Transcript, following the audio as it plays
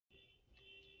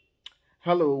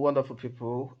Hello, wonderful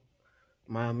people,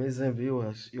 my amazing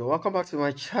viewers. You're welcome back to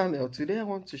my channel. Today, I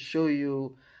want to show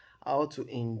you how to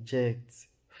inject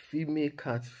female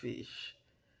catfish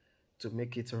to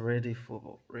make it ready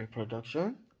for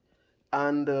reproduction.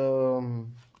 And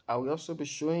I will also be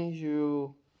showing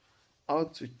you how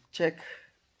to check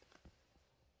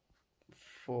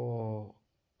for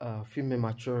female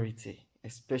maturity,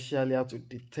 especially how to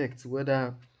detect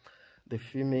whether the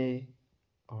female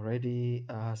already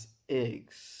has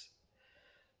eggs.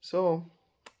 So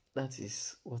that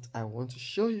is what I want to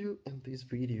show you in this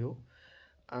video,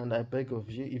 and I beg of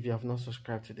you, if you have not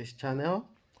subscribed to this channel,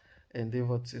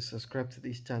 endeavor to subscribe to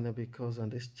this channel, because on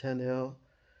this channel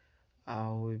I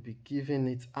will be giving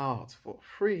it out for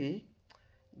free,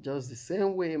 just the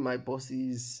same way my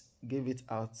bosses gave it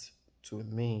out to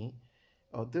me,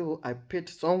 although I paid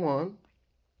someone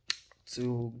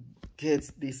to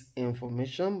get this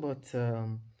information, but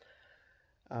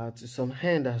to some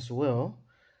end as well,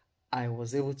 I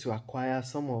was able to acquire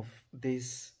some of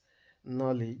this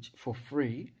knowledge for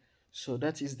free. So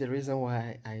that is the reason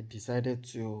why I decided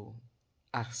to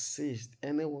assist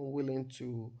anyone willing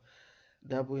to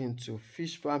dabble into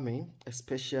fish farming,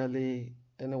 especially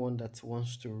anyone that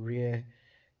wants to rear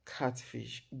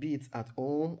catfish, be it at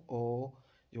home or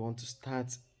you want to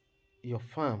start your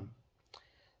farm.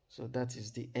 So that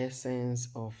is the essence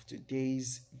of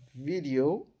today's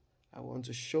video. I want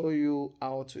to show you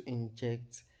how to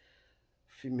inject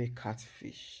female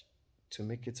catfish to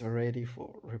make it ready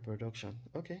for reproduction.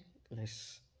 Okay,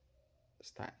 let's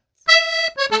start.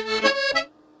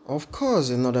 Of course,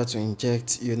 in order to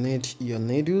inject, you need your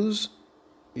needles,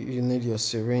 you need your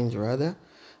syringe rather,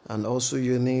 and also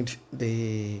you need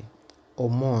the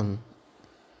hormone.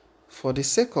 For the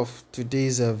sake of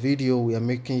today's video, we are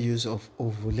making use of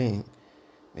ovulin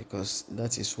because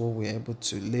that is what we're able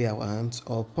to lay our hands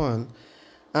upon.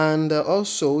 And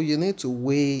also you need to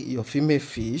weigh your female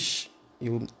fish.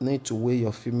 You need to weigh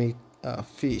your female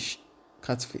fish,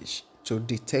 catfish, to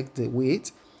detect the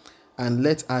weight. And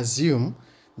let's assume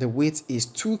the weight is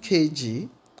 2 kg.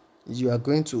 You are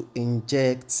going to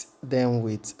inject them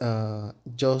with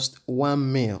just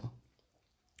 1 ml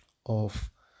of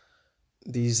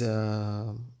this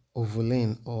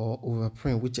ovulin or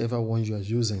overprint, whichever one you are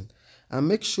using. And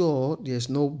make sure there's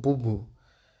no boo-boo.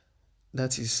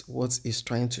 That is what it's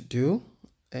trying to do.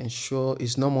 Ensure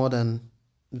it's no more than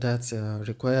that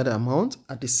required amount.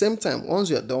 At the same time, once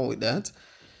you're done with that,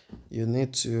 you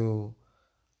need to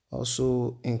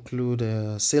also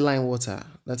include saline water.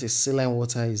 That is, saline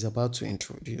water is about to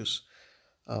introduce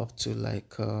up to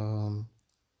like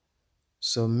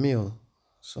some meal.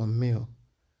 So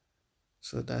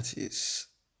that is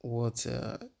what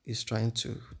it's trying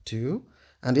to do.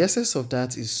 And the essence of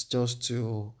that is just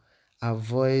to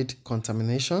avoid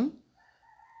contamination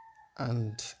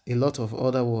and a lot of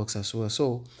other works as well.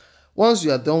 So once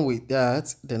you are done with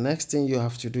that, the next thing you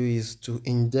have to do is to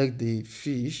inject the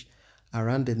fish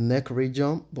around the neck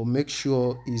region, but make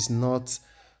sure it's not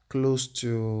close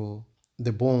to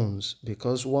the bones,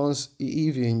 because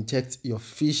if you inject your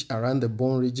fish around the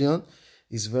bone region,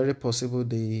 it's very possible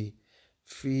the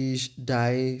fish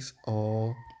dies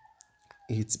or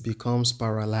it becomes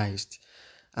paralyzed.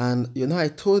 And I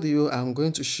told you I'm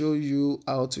going to show you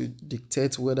how to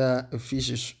dictate whether a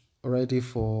fish is ready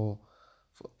for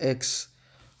eggs.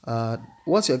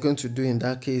 What you're going to do in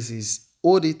that case is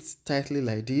hold it tightly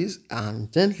like this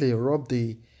and gently rub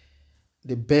the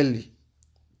belly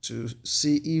to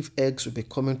see if eggs will be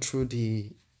coming through the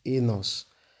anus.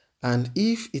 And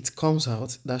if it comes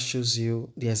out, that shows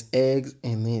you there's eggs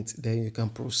in it. Then you can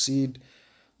proceed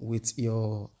with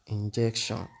your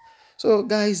injection. So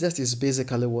guys, that is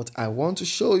basically what I want to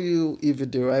show you. If you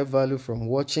derive value from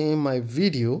watching my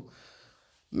video,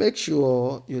 make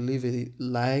sure you leave a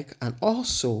like and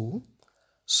also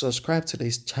subscribe to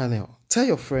this channel. Tell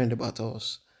your friend about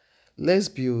us. Let's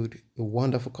build a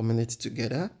wonderful community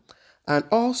together. And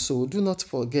also do not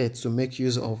forget to make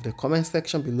use of the comment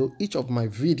section below each of my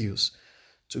videos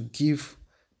to give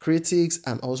critiques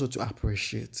and also to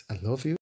appreciate. I love you.